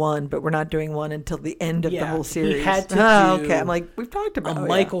do 1, but we're not doing 1 until the end of the whole series. He had to do okay. I'm like, we've talked about a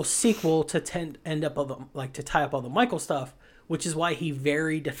Michael sequel to to tie up all the Michael stuff, which is why he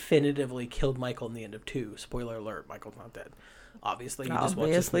very definitively killed Michael in the end of 2. Spoiler alert: Michael's not dead. Obviously,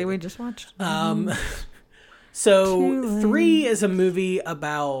 we just watched. So 3 is a movie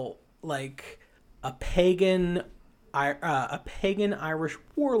about like a pagan Irish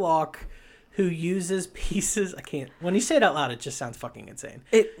warlock who uses pieces. When you say it out loud, it just sounds fucking insane.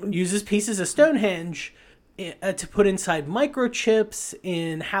 It uses pieces of Stonehenge to put inside microchips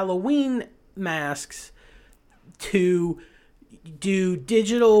in Halloween masks to do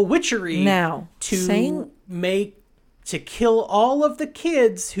digital witchery to kill all of the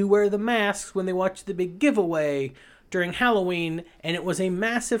kids who wear the masks when they watch the big giveaway during Halloween, and it was a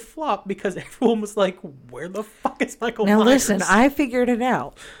massive flop because everyone was like, where the fuck is Michael Myers? Now listen, I figured it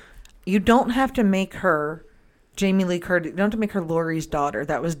out. You don't have to make her Jamie Lee Curtis. You don't have to make her Laurie's daughter.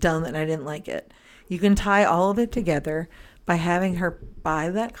 That was dumb and I didn't like it. You can tie all of it together by having her buy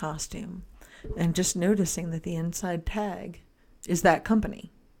that costume and just noticing that the inside tag is that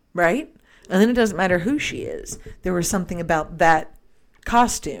company, right? And then it doesn't matter who she is. There was something about that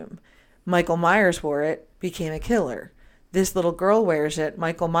costume. Michael Myers wore it, became a killer. This little girl wears it.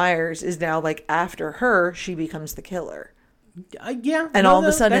 Michael Myers is now like after her, she becomes the killer. And all of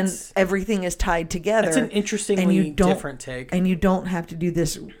a sudden, everything is tied together. That's an interestingly different take. And you don't have to do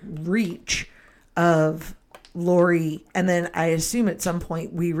this reach of Laurie. And then I assume at some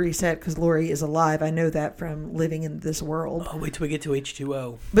point we reset because Laurie is alive. I know that from living in this world. Oh, wait till we get to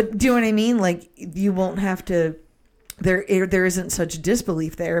H2O. But do you know what I mean? Like, you won't have to... There isn't such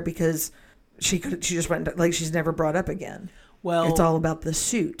disbelief there because she just went, like, she's never brought up again. Well, it's all about the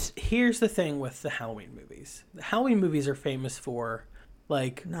suit. Here's the thing with the Halloween movies. The Halloween movies are famous for,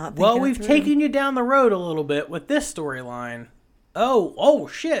 like, we've taken you down the road a little bit with this storyline. Oh,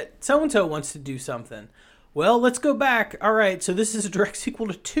 shit. So-and-so wants to do something. Well, let's go back. All right, so this is a direct sequel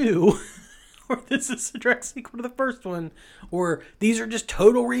to 2. Or this is a direct sequel to the first one. Or these are just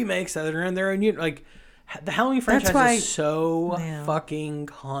total remakes that are in their own unit. Like, the Halloween franchise is so fucking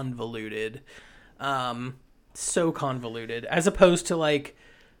convoluted. So convoluted. As opposed to, like,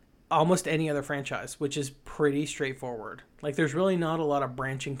 almost any other franchise, which is pretty straightforward. Like, there's really not a lot of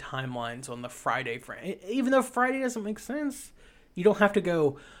branching timelines on the Friday even though Friday doesn't make sense, you don't have to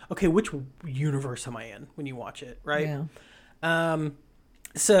go, okay, which universe am I in when you watch it, right? Yeah.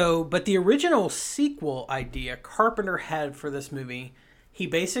 But the original sequel idea Carpenter had for this movie, he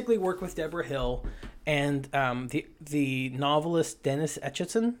basically worked with Deborah Hill and the novelist Dennis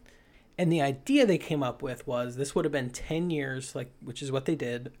Etchison. And the idea they came up with was this would have been 10 years, like, which is what they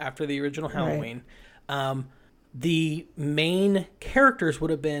did after the original Halloween. Right. The main characters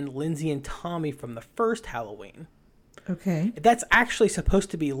would have been Lindsay and Tommy from the first Halloween. Okay. That's actually supposed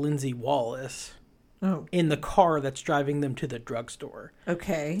to be Lindsay Wallace in the car that's driving them to the drugstore.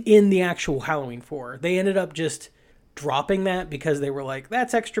 Okay. In the actual Halloween 4. They ended up just dropping that because they were like,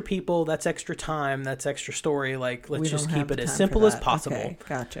 that's extra people, that's extra time, that's extra story. Like, let's just keep it as simple as possible. Okay,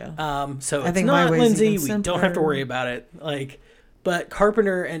 gotcha. So it's not Lindsay. We don't have to worry about it. Like, but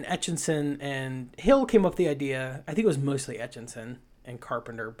Carpenter and Etchinson and Hill came up with the idea. I think it was mostly Etchinson and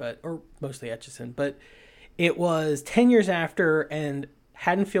Carpenter, or mostly Etchinson. But it was 10 years after, and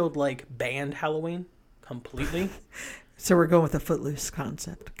Haddonfield like banned Halloween completely. So we're going with a Footloose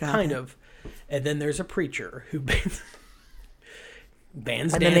concept. Kind of. And then there's a preacher who bans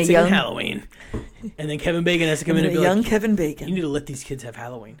dancing in Halloween. And then Kevin Bacon has to come in and be like, Kevin Bacon. You need to let these kids have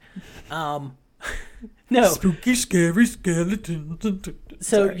Halloween. No. Spooky, scary skeletons.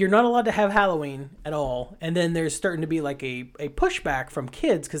 So you're not allowed to have Halloween at all. And then there's starting to be like a pushback from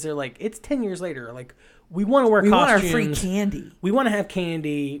kids because they're like, it's 10 years later. Like, we want to wear costumes. We want our free candy. We want to have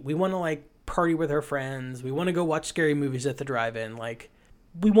candy. We want to like party with our friends. We want to go watch scary movies at the drive-in. Like,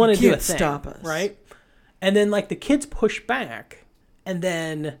 we want to do a thing. Stop us. Right? And then like the kids push back. And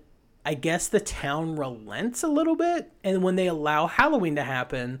then I guess the town relents a little bit. And when they allow Halloween to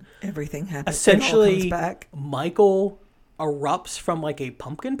happen, everything happens. Essentially, it all comes back. Michael erupts from like a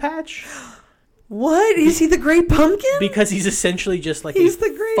pumpkin patch. What? Is he the Great Pumpkin? Because he's essentially just like he's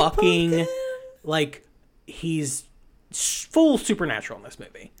the Great Pumpkin. Like, he's full supernatural in this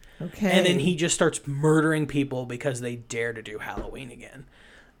movie. Okay. And then he just starts murdering people because they dare to do Halloween again.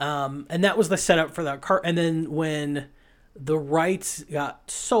 And that was the setup for that car. And then when the rights got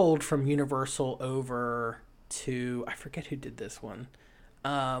sold from Universal over to, I forget who did this one.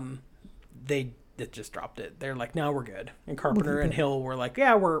 They just dropped it. They're like, no, we're good. And Carpenter and Hill were like,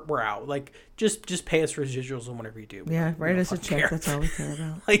 yeah, we're out. Like, just pay us residuals and whatever you do. Yeah, write us a check. That's all we care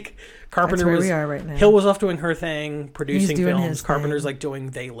about. Like, Carpenter that's where we are right now. Hill was off doing her thing, producing films. Carpenter's thing. Like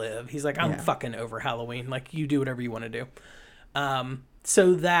doing They Live. He's like, I'm fucking over Halloween. Like, you do whatever you want to do.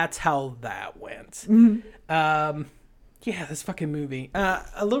 So that's how that went. Mm-hmm. Yeah, this fucking movie.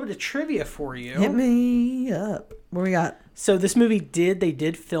 A little bit of trivia for you. Hit me up. What we got? So this movie they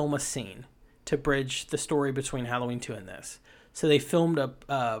did film a scene to bridge the story between Halloween 2 and this. So they filmed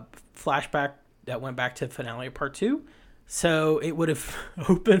a flashback that went back to finale of part 2. So it would have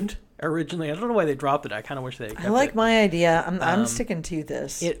opened originally. I don't know why they dropped it. I kind of wish they had kept I like my idea. I'm sticking to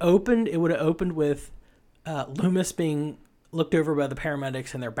this. It would have opened with Loomis being looked over by the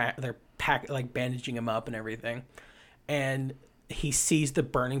paramedics and they're bandaging him up and everything. And he sees the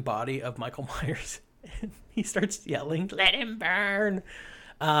burning body of Michael Myers. And he starts yelling, "Let him burn!"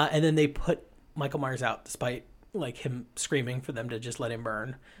 And then they put Michael Myers out, despite like him screaming for them to just let him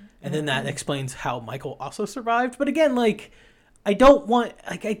burn. And then that explains how Michael also survived. But again, like, I don't want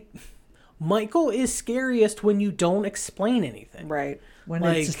Michael is scariest when you don't explain anything, right? When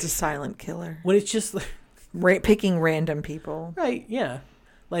it's just a silent killer. When it's just picking random people, right? Yeah,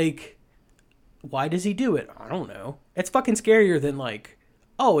 like. Why does he do it? I don't know. It's fucking scarier than like,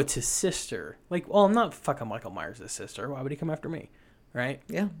 oh, it's his sister. Like, well, I'm not fucking Michael Myers' sister. Why would he come after me? Right?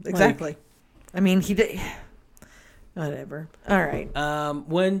 Yeah, exactly. Like, I mean, he did. Whatever. All right.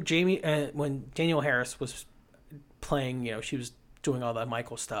 When Danielle Harris was playing, she was doing all that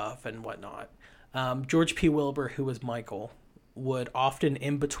Michael stuff and whatnot. George P. Wilbur, who was Michael, would often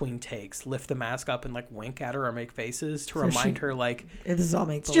in between takes lift the mask up and like wink at her or make faces to remind her like, this is all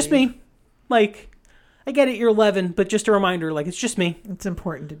make it's just me. Like, I get it, you're 11, but just a reminder, like, it's just me. It's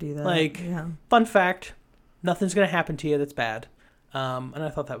important to do that. Like, fun fact, nothing's going to happen to you that's bad. And I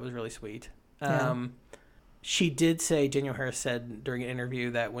thought that was really sweet. She did say, Danielle Harris said during an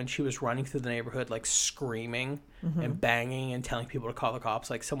interview that when she was running through the neighborhood, like, screaming and banging and telling people to call the cops,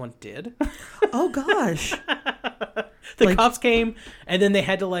 like, someone did. Oh, gosh. The cops came, and then they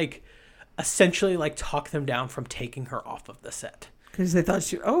had to, like, essentially, like, talk them down from taking her off of the set. Because they thought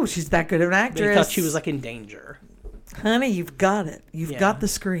she's that good of an actress. They thought she was like in danger. Honey, you've got it. You've got the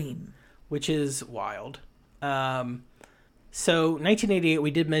scream. Which is wild. So 1988, we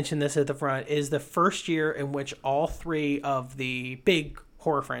did mention this at the front, is the first year in which all three of the big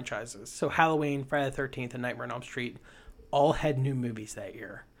horror franchises, so Halloween, Friday the 13th, and Nightmare on Elm Street, all had new movies that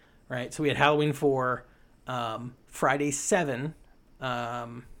year. Right? So we had Halloween 4, Friday 7,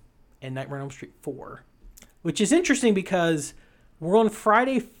 and Nightmare on Elm Street 4. Which is interesting because we're on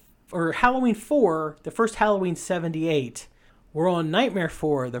Halloween 4, the first Halloween 78. We're on Nightmare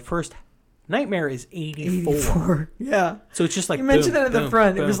 4, the first Nightmare is 84. Yeah. So it's just like, you mentioned that at the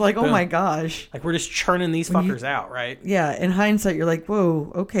front. It was like, oh my gosh. Like, we're just churning these fuckers out, right? Yeah. In hindsight, you're like,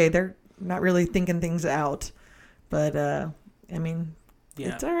 whoa, okay, they're not really thinking things out. But, I mean,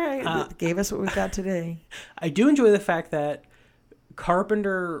 it's all right. It gave us what we've got today. I do enjoy the fact that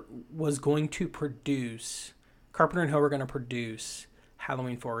Carpenter and Hill were going to produce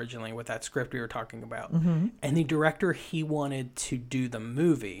Halloween 4 originally with that script we were talking about. And the director he wanted to do the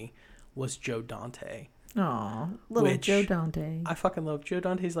movie was Joe Dante. Aw, little Joe Dante. I fucking love Joe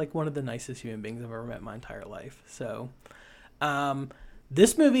Dante. He's like one of the nicest human beings I've ever met in my entire life. So,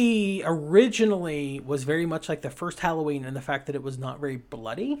 this movie originally was very much like the first Halloween in the fact that it was not very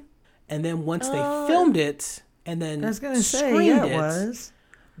bloody. And then once they filmed it and then screened it was.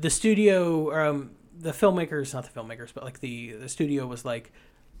 The studio, the filmmakers, not the filmmakers, but like the studio was like,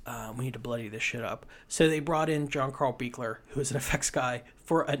 we need to bloody this shit up. So they brought in John Carl Buechler, who is an effects guy,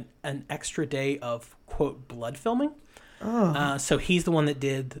 for an extra day of, quote, blood filming. So he's the one that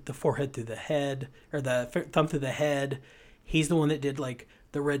did the forehead through the head, or the thumb through the head. He's the one that did, like,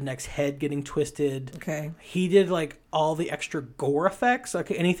 the redneck's head getting twisted. Okay. He did, like, all the extra gore effects.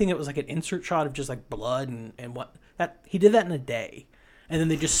 Like, anything that was, like, an insert shot of just, like, blood and what. He did that in a day. And then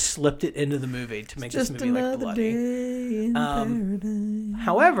they just slipped it into the movie to make this movie like bloody. Day in paradise.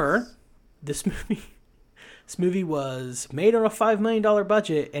 However, this movie was made on a $5 million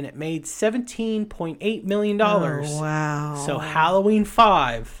budget, and it made $17.8 million. Oh, wow. So Halloween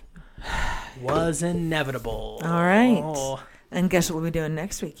 5 was inevitable. All right. And guess what we'll be doing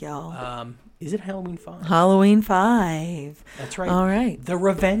next week, y'all? Is it Halloween 5? Halloween 5. That's right. All right. The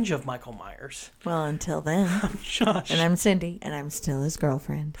Revenge of Michael Myers. Well, until then. I'm Josh. And I'm Cindy, and I'm still his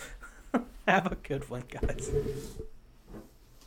girlfriend. Have a good one, guys.